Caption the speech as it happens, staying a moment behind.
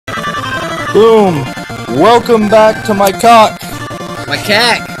Boom! Welcome back to my cock! My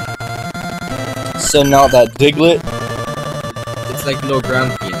cack! Sending out that Diglett. It's like little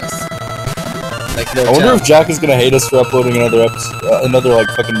ground penis. Like I wonder if Jack is gonna hate us for uploading another episode, another like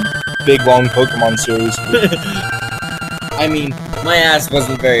fucking big long Pokemon series. I mean, my ass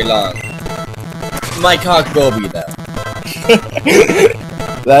wasn't very long. My cock will be though.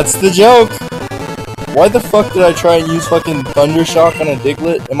 That's the joke! Why the fuck did I try and use fucking Thundershock on a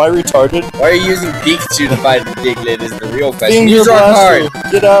Diglett? Am I retarded? Why are you using Pikachu to fight the Diglett is the real question. Finger Use Blaster!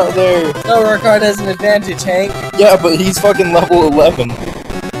 Rockard! Get out of there! No, Rockard has an advantage, Hank. Yeah, but he's fucking level 11.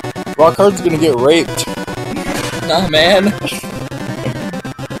 Rockard's gonna get raped. Nah, man.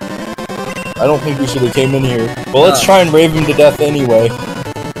 I don't think we should have came in here. Well, let's try and rave him to death anyway.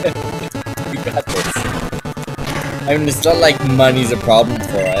 We got this. I mean, it's not like money's a problem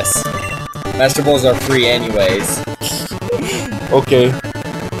for us. Master Balls are free anyways. Okay.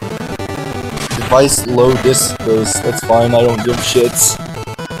 Device low disk space. That's fine, I don't give shits.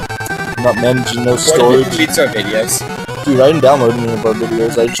 I'm not managing no storage. What deletes our videos? Dude, I didn't download any of our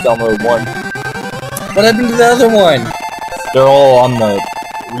videos, I just downloaded one. What happened to the other one? They're all on the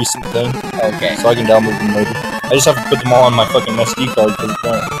recent thing, Okay. so I can download them later. I just have to put them all on my fucking SD card,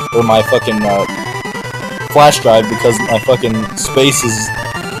 or my fucking flash drive, because my fucking space is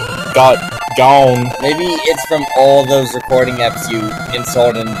got gone. Maybe it's from all those recording apps you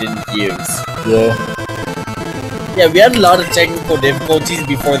installed and didn't use. Yeah. Yeah, we had a lot of technical difficulties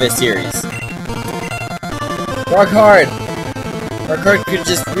before this series. Rockard! Rockard could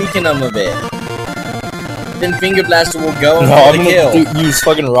just weaken them a bit. Then Finger Blaster will go and No, get I'm the gonna kill. use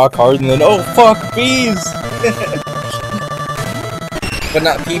fucking rock hard and then, oh fuck, bees! But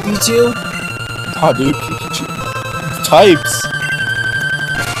not Pikachu? Aw, dude, Pikachu. Types!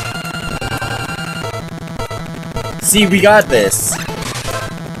 See, we got this.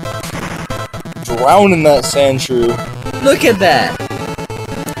 Drown in that Sandshrew. Look at that!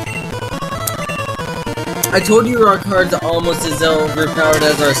 I told you Rockard's almost as overpowered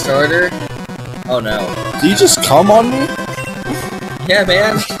as our starter. Oh no. Did you just come on me? Yeah,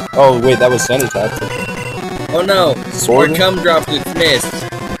 man. Oh, wait, that was Sand Attack. Oh no. Sword? Our cum droplets missed.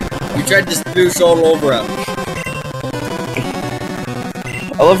 We tried to sploosh all over him.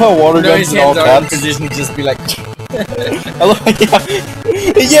 I love how water No, his guns in all hands are in caps. position to just be like... I love,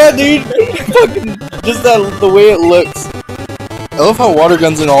 yeah, dude. Fucking, just the way it looks. I love how water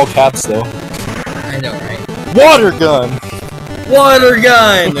guns in all caps though. I know, right? Water gun. Water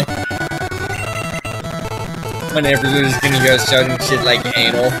gun! My neighbors are just gonna hear us shouting shit like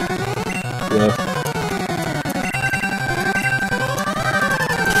anal. Yeah.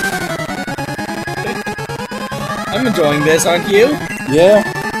 I'm enjoying this, aren't you? Yeah.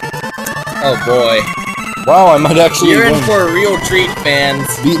 Oh boy. Wow, I might actually You're in win. for a real treat, fans.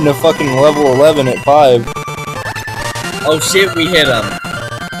 Beating a fucking level 11 at 5. Oh shit, we hit him.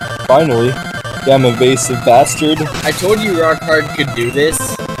 Finally. Damn evasive bastard. I told you Rockhard could do this.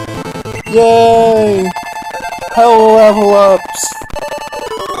 Yay! Hell level ups!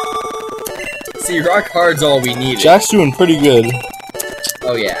 See, Rockhard's all we needed. Jack's doing pretty good.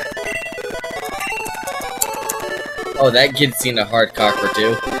 Oh yeah. Oh, that kid's seen a hard cock or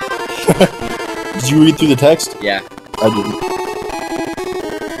two. Did you read through the text? Yeah. I didn't.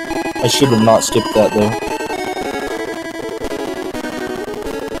 I should have not skipped that though.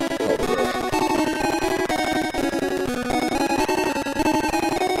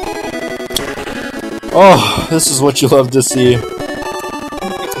 Oh, this is what you love to see.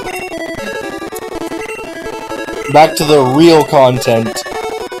 Back to the real content.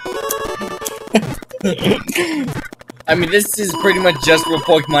 I mean, this is pretty much just what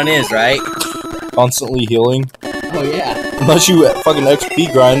Pokemon is, right? Constantly healing. Oh yeah. Unless you fucking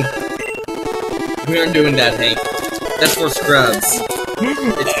XP grind. We aren't doing that, Hank. That's for scrubs.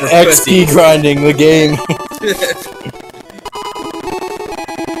 It's for XP pussies. grinding the game.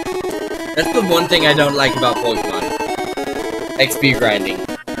 That's the one thing I don't like about Pokemon. XP grinding.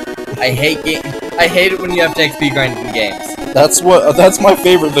 I hate it when you have to XP grind in games. That's my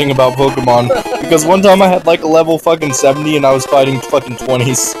favorite thing about Pokemon. Because one time I had like a level fucking 70 and I was fighting fucking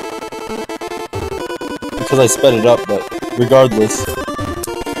 20s. Because I sped it up, but regardless.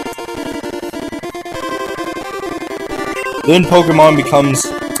 Then Pokemon becomes,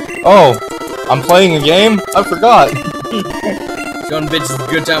 oh, I'm playing a game? I forgot. Showing bitches a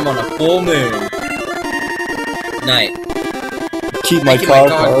good time on a full moon. Night. Keep my Making car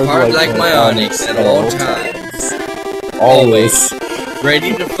hard like my Onyx at all times. Always.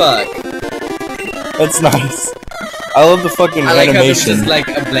 Ready to fuck. That's nice. I love the fucking I like how there's animation. just like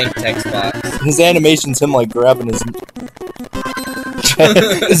a blank text box. His animation's him like grabbing his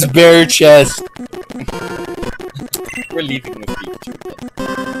His bare chest. We're leaving with Pikachu.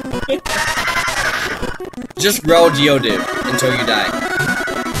 Just grow Geodude until you die.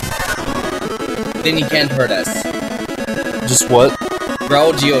 Then he can't hurt us. Just what?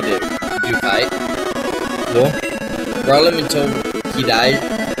 Grow Geodude. Do fight. Yeah. Grow him until he dies.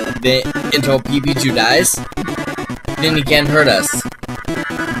 Then until Pikachu dies. Then he can't hurt us.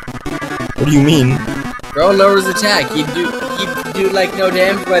 What do you mean? Grow lowers attack. He'd do like no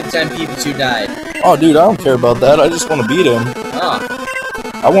damage by the time Pikachu died. Oh, dude, I don't care about that. I just want to beat him. Ah.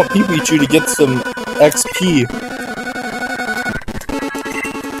 I want Pikachu to get some XP.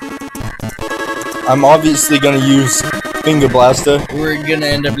 I'm obviously gonna use Finger Blaster. We're gonna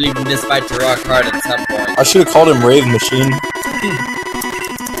end up leaving this fight to rock hard at some point. I should have called him Rave Machine.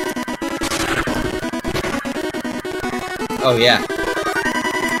 Oh yeah.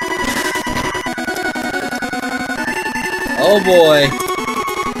 Oh boy.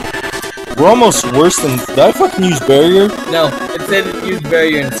 We're almost worse than. Did I fucking use Barrier? No, it said it used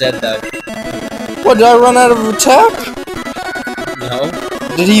barrier instead though. What, did I run out of attack? No.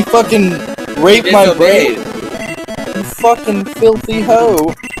 Did he fucking rape my Disobeyed. brain? You fucking filthy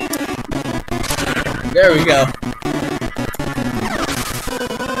hoe. There we go.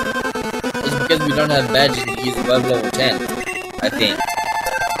 It's because we don't have badges and he's above level 10, I think.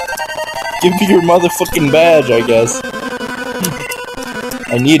 Give me your motherfucking badge, I guess.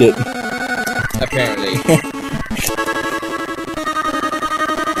 I need it. Apparently.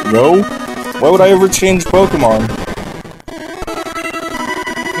 No? Why would I ever change Pokemon?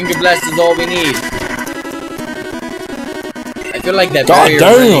 Finger Blast is all we need. I feel like that God barrier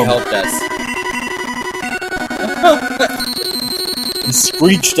damn. really helped us. He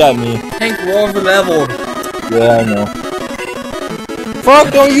screeched at me. Hank, we're over leveled. Yeah, I know.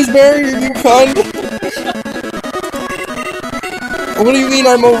 Fuck, don't use Barrier, you cunt! What do you mean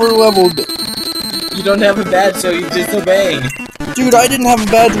I'm over leveled? You don't have a badge, so you're disobeying. Dude, I didn't have a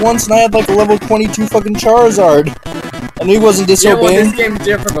badge once and I had like a level 22 fucking Charizard. And he wasn't Yeah, well, disobeying. this game's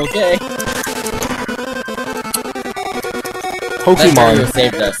different, okay? That Pokemon. barrier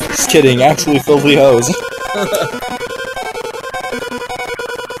saved us. Just kidding, actually filthy hoes.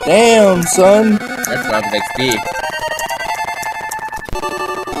 Damn, son. That's a lot of XP.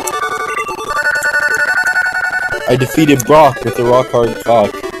 I defeated Brock with a rock-hard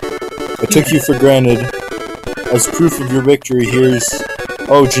cock. I took you for granted. As proof of your victory, here's...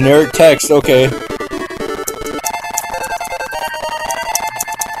 Oh, generic text, okay.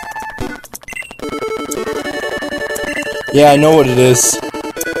 Yeah, I know what it is.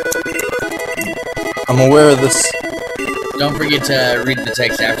 I'm aware of this. Don't forget to read the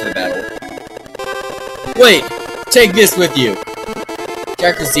text after the battle. Wait! Take this with you!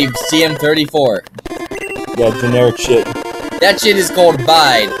 Jack received CM34. Yeah, generic shit. That shit is called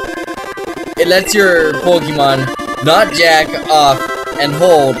Bide. It lets your Pokemon not jack off and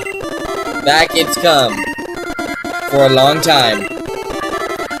hold back its cum for a long time.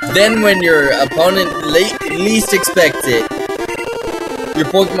 Then when your opponent least expects it, your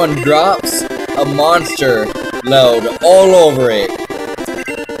Pokemon drops a monster load all over it.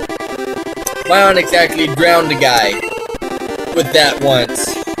 My Onix actually drowned a guy with that once.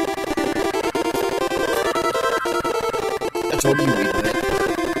 I told you we did it.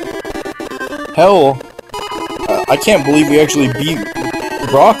 Hell, I can't believe we actually beat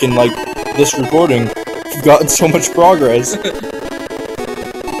Brock in, like, this recording. We've gotten so much progress.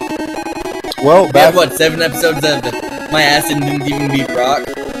 Well, We back... had, what, 7 episodes of my ass and didn't even beat Brock?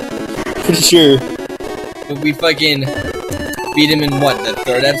 Pretty sure. But we fucking beat him in, what, the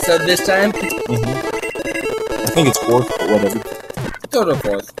 3rd episode this time? I think it's 4th, but whatever. Total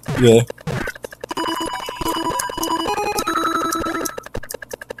 4th. Yeah.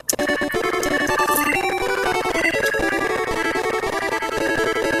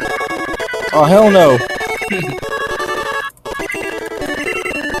 Oh, hell no.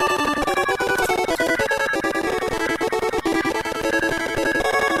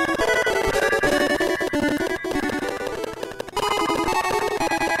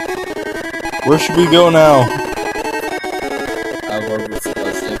 Where should we go now? Where we're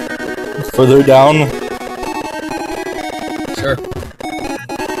supposed to. Further down? Sure.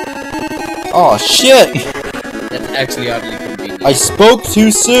 Oh, shit! That's actually oddly convenient. I spoke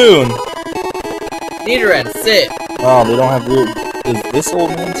too soon! Nidoran, sit! Oh, they don't have weird... Does this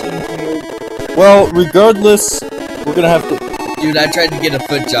old man say anything weird? Well, regardless, we're gonna have to... Dude, I tried to get a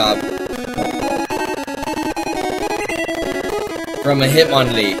foot job from a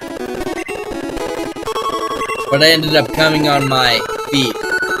Hitmonlee, but I ended up coming on my feet.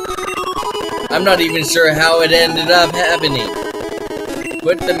 I'm not even sure how it ended up happening.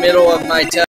 Put the middle of my tongue.